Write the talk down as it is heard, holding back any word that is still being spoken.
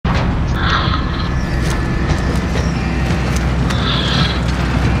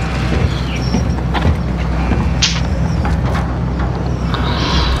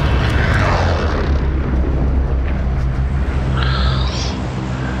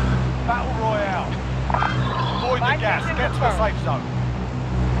gas. Get to the safe zone.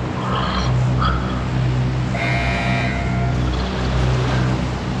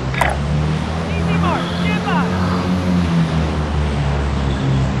 Easy mark. Stand by.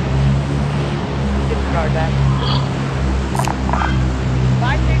 Disregard that.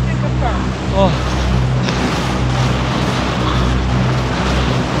 Buy station confirmed. Oh.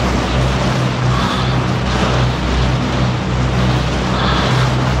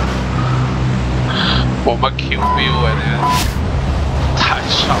 What my kill view and then 太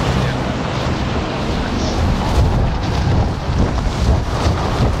少了。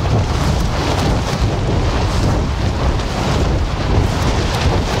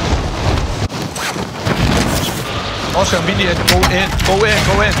我上邊啲嘢 go in，go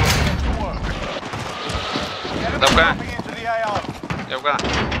in，go in。入間，入間。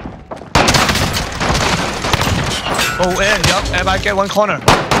Go in, yup. Everybody get one corner.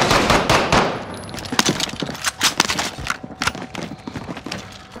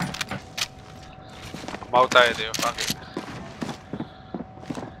 踎低你要翻嚟。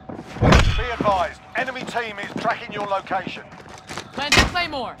Be advised, enemy team is tracking your location. Planting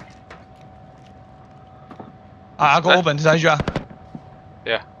Claymore. 啊，個 open 睇住啊。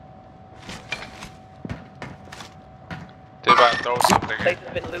Yeah. Did I throw something? Place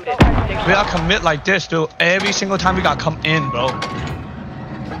has been looted. We gotta commit like this, dude. Every single time we gotta come in, bro.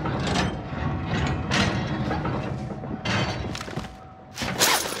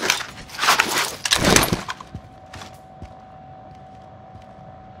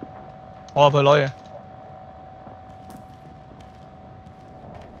 Oh, 佢攞嘢。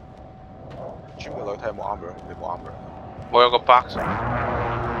專個女睇有冇 armor，你冇 armor。我有個 box。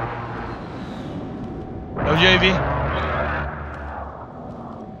有 UAV。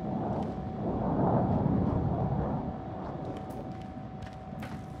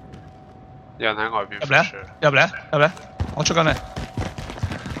有人喺外邊。入嚟啊！入嚟啊！入嚟啊！我出緊嚟。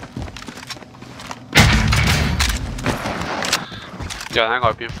有人喺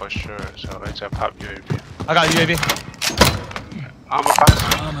外邊 for sure，所以就拍 UAV。I got UAV。啱啊 box。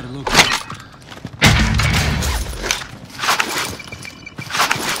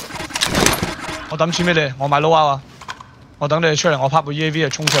我抌錢俾你，我買 low out 啊！我等你哋出嚟，我拍部 UAV 就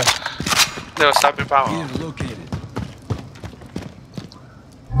衝出嚟。呢個三邊包啊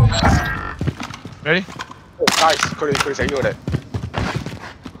Ready? Nice，佢哋死咗我哋。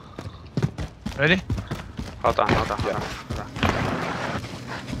Ready? Hold on.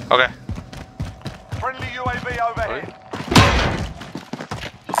 Okay. Friendly UAV overhead.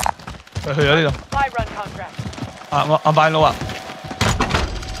 佢去咗呢度。Buy run contract. 啊，我買 low 啊。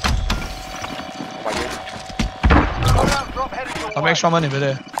Drop heading your 我 way. make extra money 俾你。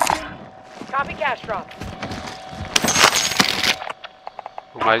 Copy cash drop.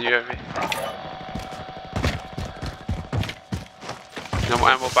 我買 UAV。有冇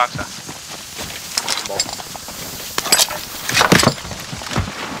ammo box 啊？冇。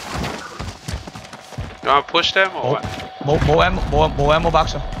You wanna push them or what? 冇 ammo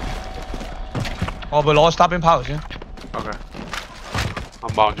box 啊！我會攞 stopping power 先。Okay. 我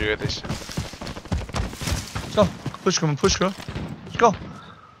望住佢哋先。Go push 佢 push 佢 ，Let's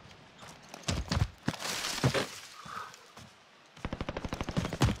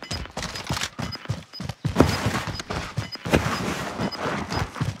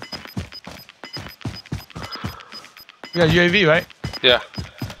got UAV, right? Yeah.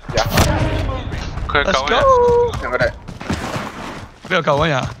 佢 Let's 救人。 go。佢哋邊度救緊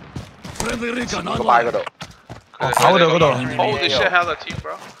人啊？個擺嗰度。哦，跑到嗰度。Holy shit, hell the team,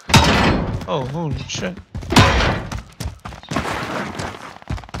 bro. Oh, holy shit！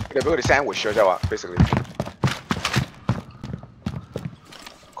 佢哋俾佢哋 sandwich 咗，即係話 basically。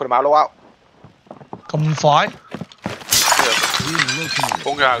佢哋買 low out。咁快？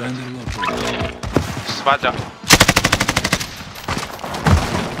攻下佢。18咗。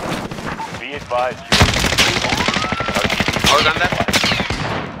Be advised, 我緊咧。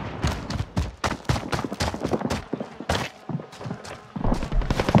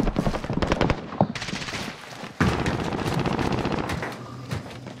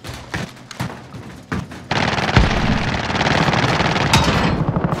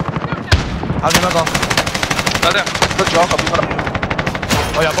下邊嗰個，得啫，出咗嗰邊嗰度。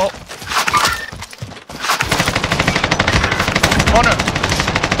我入波。Corner。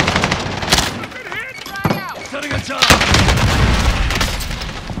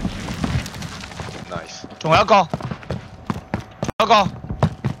Nice。仲有一個，一個。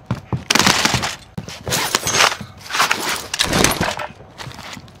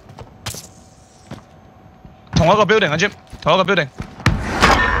同一個 building 啊 ，Jim，同一個 building。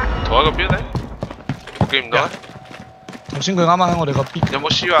同一個標咧，我見唔到。頭先佢啱啱喺我哋個 B。有冇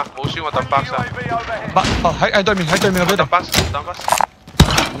輸啊？冇輸我抌 box 啊！ UAV overhead. 哦，喺對面個抌 building。box，抌 box。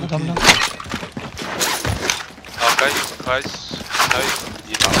等。哦，佢2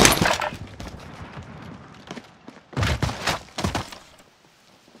樓。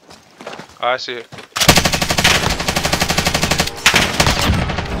I see。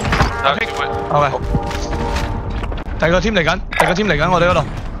OK。第二個 team 嚟緊，我哋嗰度。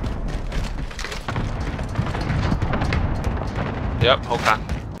好近。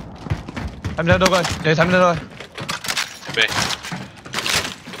睇唔睇到佢？你睇唔睇到佢？未。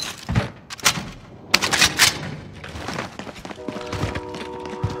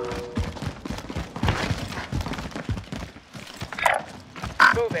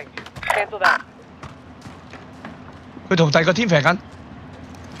Moving. Cancel that. 佢同第二個 team 射緊。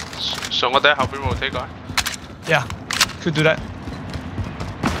上我哋喺後邊 rotate 過。Yeah, could do that.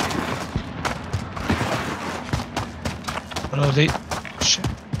 我哋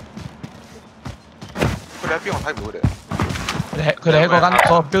佢哋喺邊？我睇唔到佢哋。佢哋喺嗰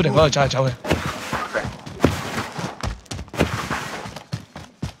個 building 嗰度走嚟走去。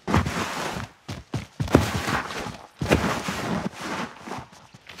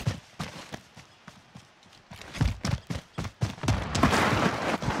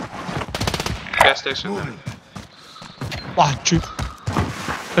Gas station。哇！佢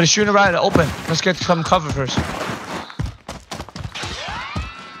哋 shoot around open. Let's get some cover first.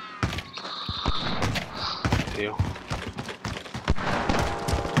 屌！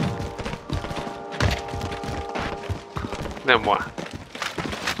你有冇啊？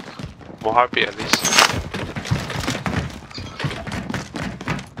冇 heartbeat at least。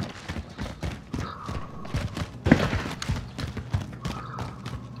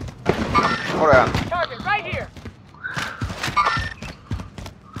過嚟啊！ Target right here.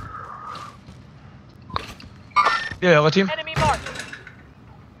 呢度有個 team。 Enemy marked.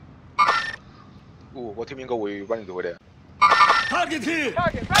 個 team 應該會 run 到佢哋啊。Target right here.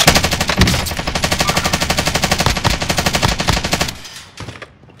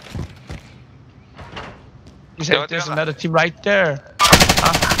 You said there's another team right there.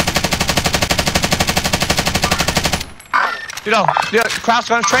 呢度 crash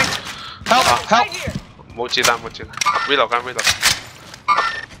gun train. Help! Right here. 冇子彈，reload 緊。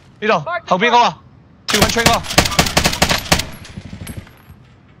呢度後邊嗰個跳緊 train 嗰個。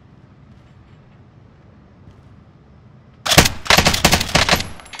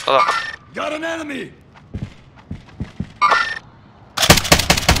好啦。Got an enemy.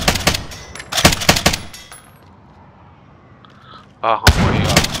 啊，好唔可以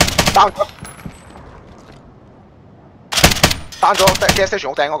啊！單咗 gas station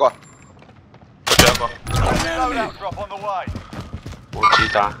好頂嗰個。仲有一個 Loadout drop on the way. 冇子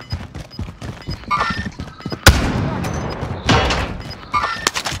彈。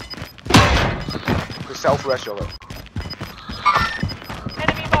佢 self rush 咗佢。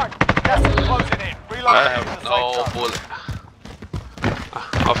Enemy marked. Closing in. I Reloading have to the no safe zone. bullet。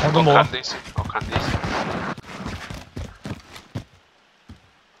我都冇啊。我近啲先。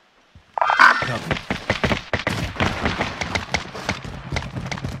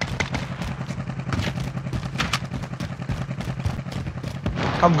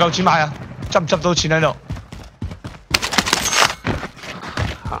夠唔夠錢買啊？執唔執到錢喺度？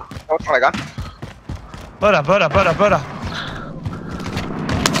我嚟緊。Birda。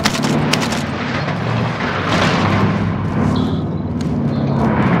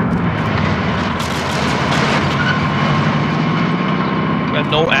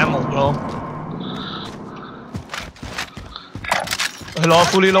No ammo 咯。去攞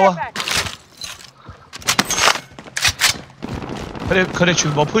fully low 啊！佢哋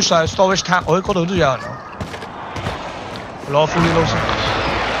全部 push 晒 storage tank， 我喺嗰度都有人攞 fully low 先。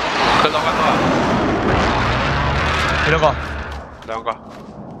佢攞緊多啊？幾多個？2個。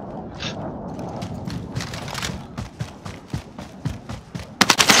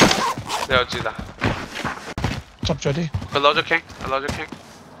你有子彈？執咗啲。佢攞咗 king。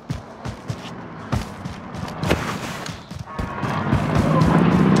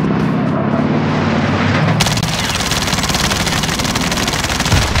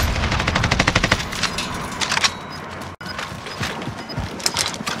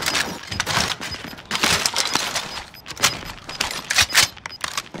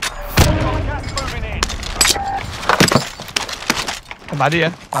買啲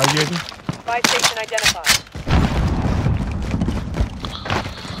嘢，買啲嘢先。Buy station identified.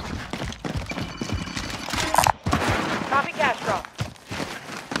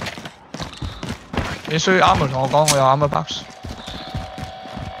 你需要 armor 同我講，我有 armor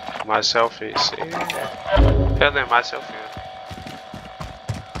box。Myself is 一定買 selfie。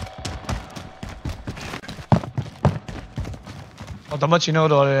我抌咗錢喺嗰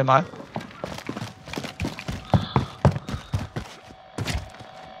度，你哋買。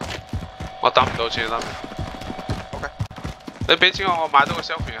我抌唔到錢啦。OK。你俾錢我買到個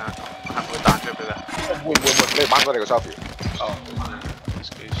selfie 啊，係唔會彈出俾你？會，你買唔到你個 selfie。哦。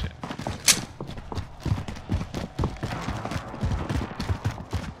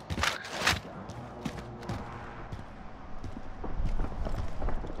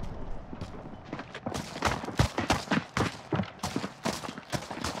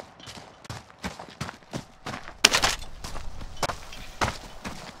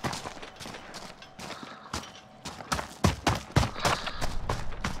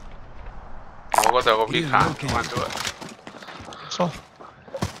我嗰度有個 V 卡，玩到啦。錯。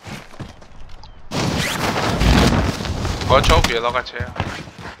我操別攞架車。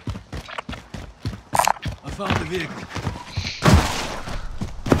I found the vehicle.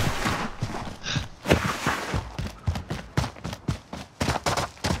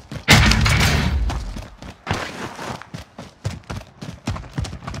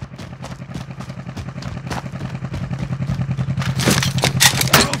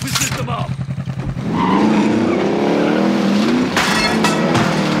 Trophy system up.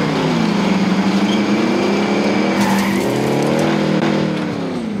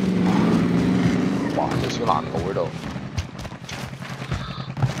 哇！有少難度喺度。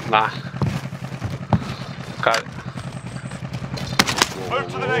嗱，隔。Move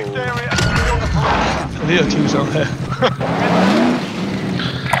to the next area and secure the perimeter. 呢度跳上去。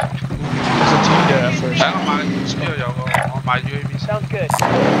There's a team there first. 睇我買呢度有個，我買 UAV。Sounds good.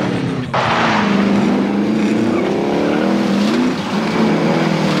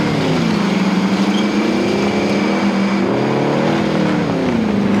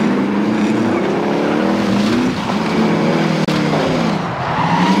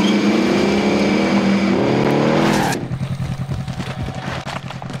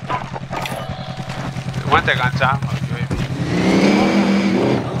 One tag on top of UAV.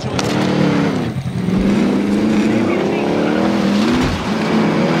 I'll join you.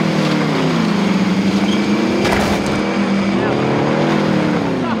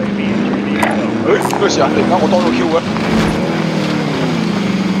 Ê, 咩事啊？突然間我多咗 Q 嘅。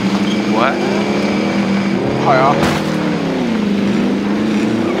What？係啊。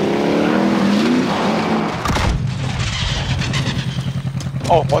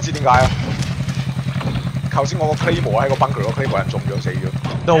哦，我知點解啊！頭先我個 Claymore 喺個 bunker 個 Claymore 人中咗死咗。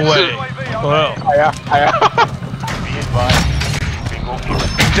No way！係啊係啊。Be advised. Bingo fuel.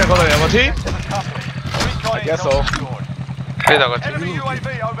 即係嗰度有個 team。 Recon I guess intel so. secured. 呢度個 Enemy team。 UAV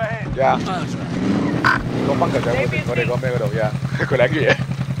overhead. Yeah， I'll try. 個 bunker 就喺我哋個咩嗰度，yeah，佢領住嘢。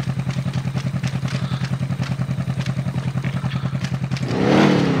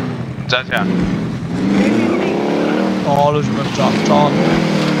揸車啊！哦，你做乜裝？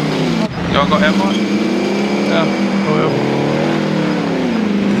有個 M1。啊，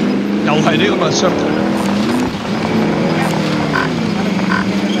又係呢咁嘅 circle。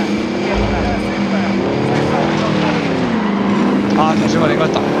啊，頭先我哋應該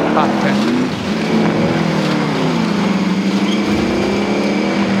打聽。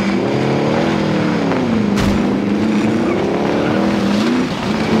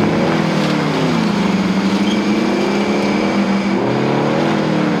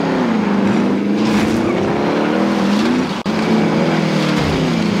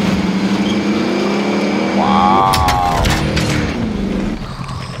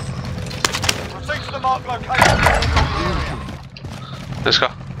Proceed to the marked location. Let's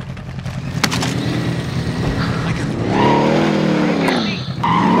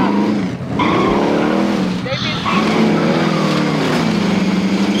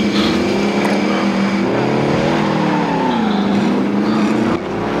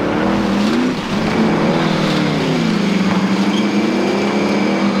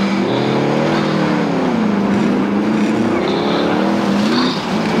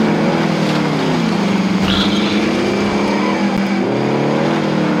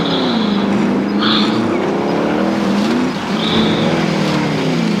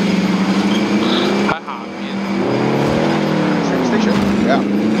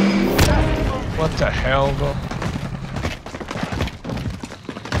the hell, bro？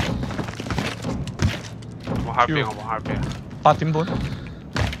 我喺邊？我喺邊8點半。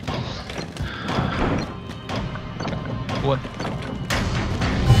半。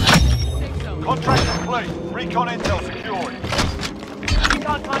Contract complete. Recon intel secured.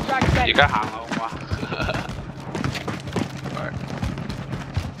 Recon contract set. 而家行啦，好嘛？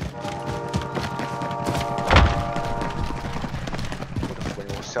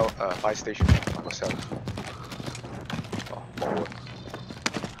 cell fire station 買個 cell。哦，冇啊。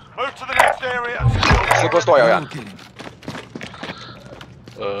 Move to the next area and secure the Superstore 有人。 Relocating.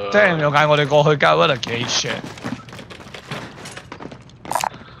 即係有嗌我哋過去交一嚟幾 shit。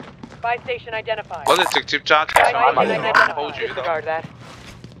 Buy station identified. 我哋直接揸車 Buy 上 station 去 identified. hold 住度。 Disregard that.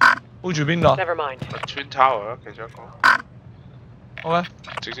 hold 住邊度 Never mind. Twin Tower 其中一個， ？OK，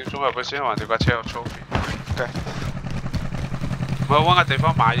直接衝入去先，還是架車有粗邊？ OK。我揾個地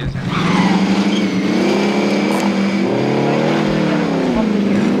方買嘢先。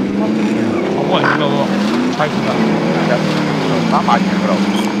我冇人見到喎，差估㗎。啱買完嗰度。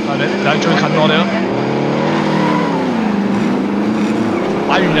你最近我哋咯，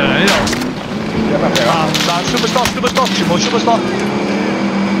買完就嚟呢度。有咩嚟啊？嗱 superstore 全部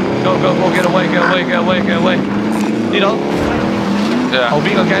superstore。Go get away！ 呢度後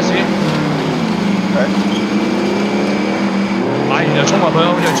邊個 gas。買完就衝入去咯，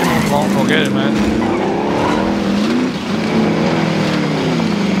好似專門講過幾年咩？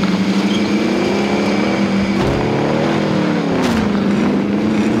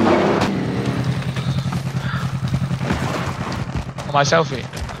我買 selfie，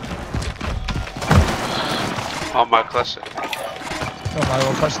 我買 classic。我買個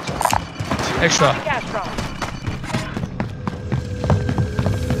custom extra。 Gas drop.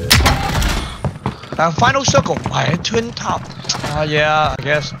 但 final circle 唔係喺 Twin Top。啊 yeah，I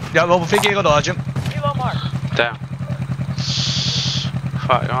guess 有部飛機嗰度啊 Jim。 Kilo mark. Damn。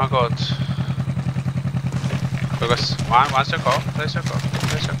快用一個佢個玩 circle，play circle。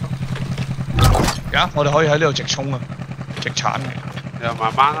而家我哋可以喺呢度直衝啊，直鏟嘅。又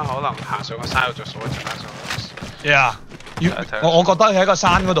慢慢啦，可能行上個山度着數一陣間數。Yeah，我覺得喺個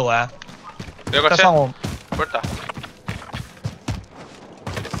山嗰度嘅。有個車。得翻我。Berta。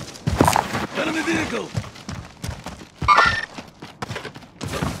 Enemy vehicle.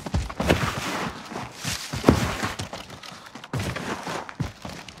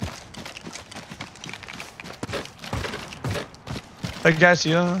 Take gas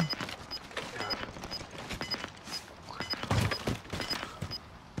啦。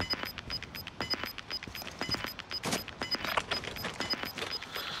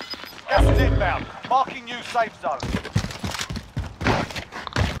Gas is inbound. Marking new safe zone.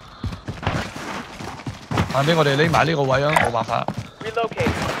 慢啲，我哋匿埋呢個位啊，冇辦法。 Relocate.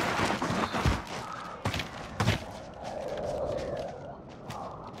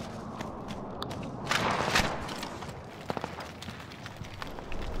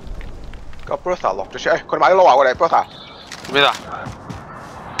 個 Bertha 落咗出，佢哋買咗攞話過嚟 Bertha。邊啊？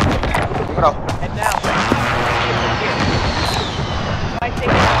邊嗰度？ And now. Buy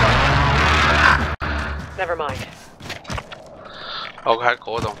station. Never mind. 我喺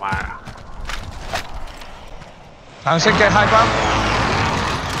嗰度買啊。橙色嘅 high ground。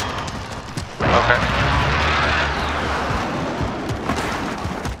OK。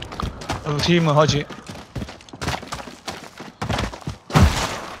有 team 啊，開始。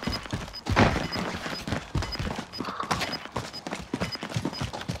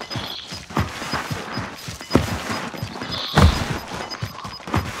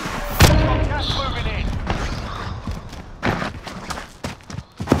Gas moving in.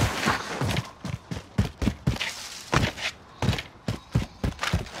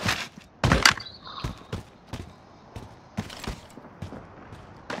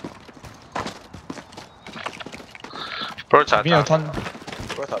 Berta 邊有吞？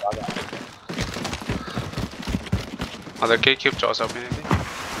 Bertha 打嘅。我哋機 keep 左手邊呢啲。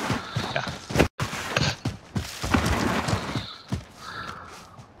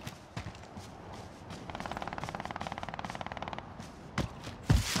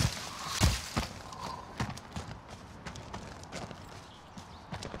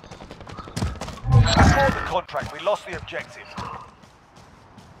Record the contract. We lost the objective.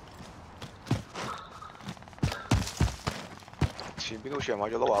 前邊好似係買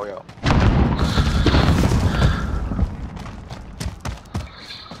咗攞話又。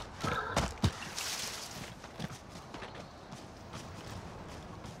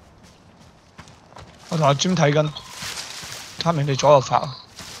我同阿 Jim 睇緊，他明你左右發啊。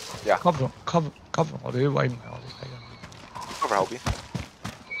Yeah。cover，我哋啲位唔係我哋睇緊。cover 後邊。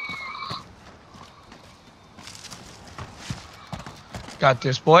Got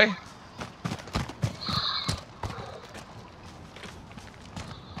this boy。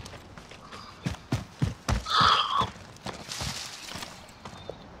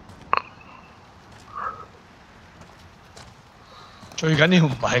最緊要唔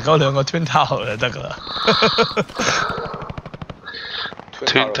係嗰兩個 Twin Tower 就得㗎啦。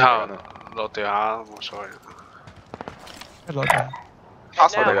Twin Tower 落地下冇所謂。一落地。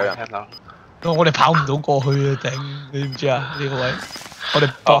hospital 有人。聽到。我哋跑唔到過去啊！頂，你唔知啊？呢個位，我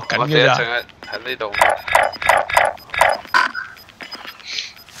哋搏緊嘅咋。淨係喺呢度。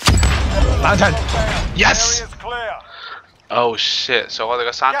冷靜 ，yes。 Oh shit！所以我哋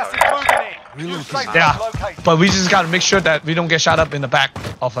個山頭。 Yeah, but we just gotta make sure that we don't get shot up in the back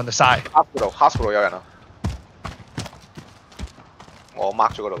or on the side. hospital 有人啊！我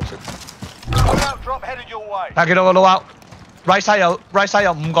mark 咗嗰度先。睇幾多個 loadout？ right side 有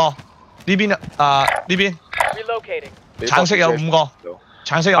 5個，呢邊呢邊 Relocating. 橙色有5個，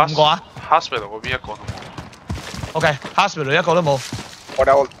橙色有5個啊。Hospital 嗰邊一個都冇。OK，hospital 一個都冇。我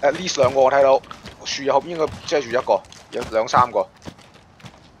哋有 at least 2個我睇到，樹後邊應該遮住一個，有2、3個。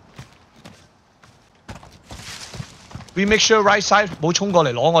We make sure right side 冇衝過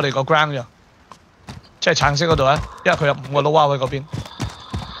嚟攞我哋個 ground 咋，即係橙色嗰度啊，因為佢有5個 loadout 喺嗰邊。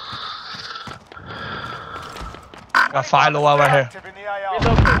Got 5 loadout right here.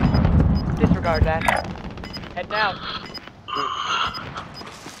 Relocating. Disregard that. Head now.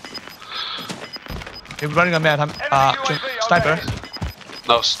 You're running a man, sniper.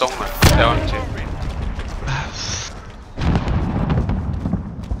 No stone 啊，有人知。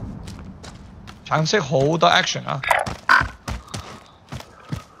橙色好多 action 啊！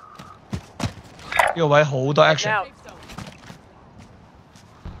呢個位好多 Head action。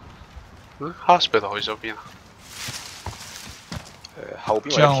 now. Hospital 去咗邊啊？後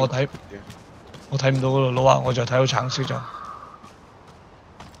邊之後我睇唔到嗰度攞啊，我就睇到橙色咋。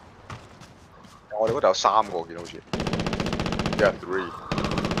我哋嗰度有3個，見到好似。有人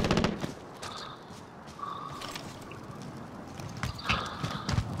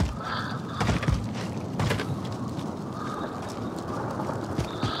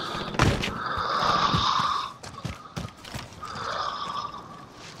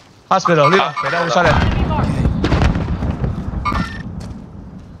呢度射得好犀利。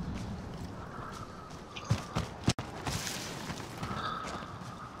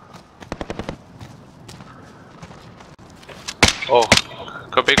哦，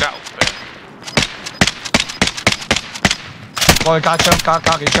佢比較我去加槍，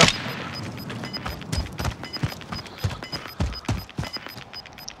加幾槍。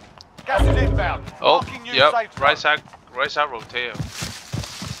Oh, yep, right side rotate.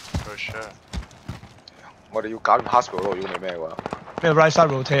 For sure. 我哋要搞掂 hospital 咯，如果你咩嘅話。咩 right side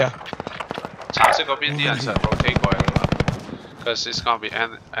rotate 啊？橙色嗰邊啲人實 rotate 過嚟㗎啦，because it's gonna be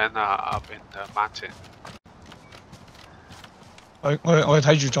end up in the mountain. 我哋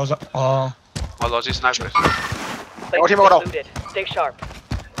睇住左手。哦。我攞支 sniper。我天嗰度。 Stay sharp.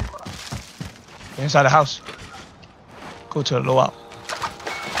 Inside the house. Go to the loadout.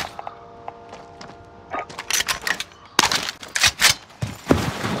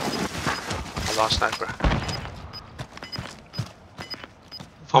 I lost sniper.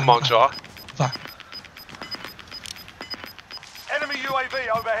 我望咗。快。 Enemy UAV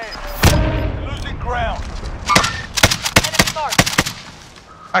overhead. Losing ground. Enemy marked.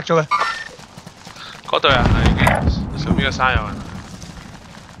 back 咗佢。嗰度有人啦已經，上邊個山有人。呢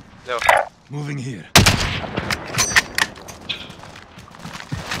度。Moving here.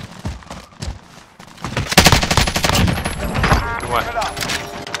喂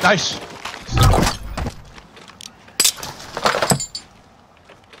Nice。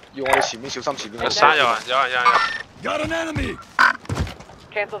要我哋前面小心，前面個山有人。 Got an enemy.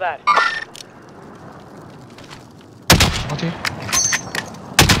 Cancel that. 我知。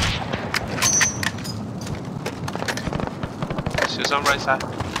小心 right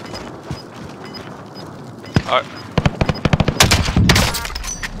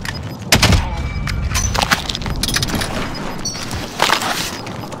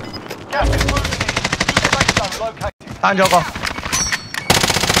is moving in. New safe zone located. 單咗個。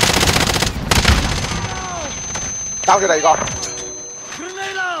交咗第2個。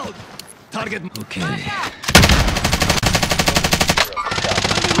 Grenade out. Target. Okay.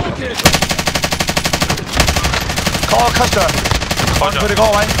 Call Custer。佢哋嗰個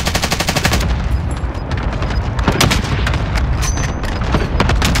位。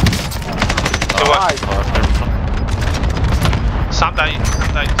三打二。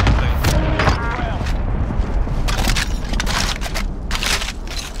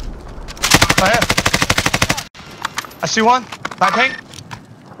係啊。I see one， 大拼。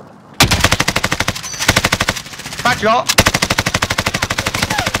back 咗。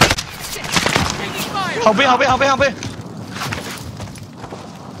後邊。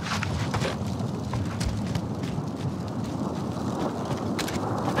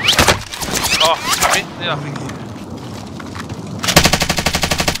哦，下邊呢度。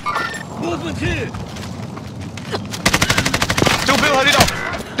 Movement here. 招標喺呢度。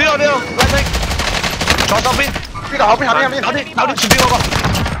呢度，拉丁，左手邊，呢度後邊搞掂前邊嗰個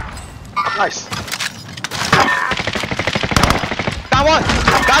 ，nice。Down one,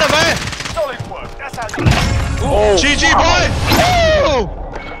 got it man. Solid work. That's how you... GG boy. Woo!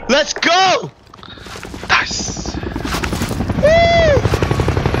 Let's go. Nice. Woo!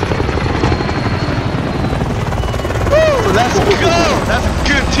 Woo! Let's go. That's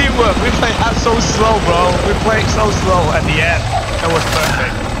good teamwork. We played so slow, bro. We played so slow at the end. That was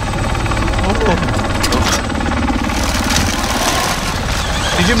perfect.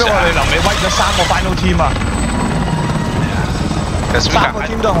你知唔知我哋臨尾威咗3個 final team 啊？3個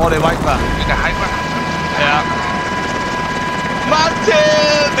team 都係我哋威㗎。你嘅 high ground 係啊。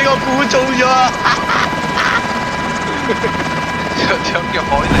Martin，俾我估中咗啊！叫海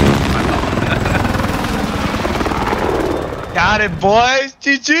嚟。Got it, boys.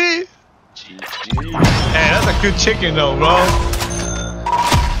 GG. GG. Hey, that's a good chicken though, bro.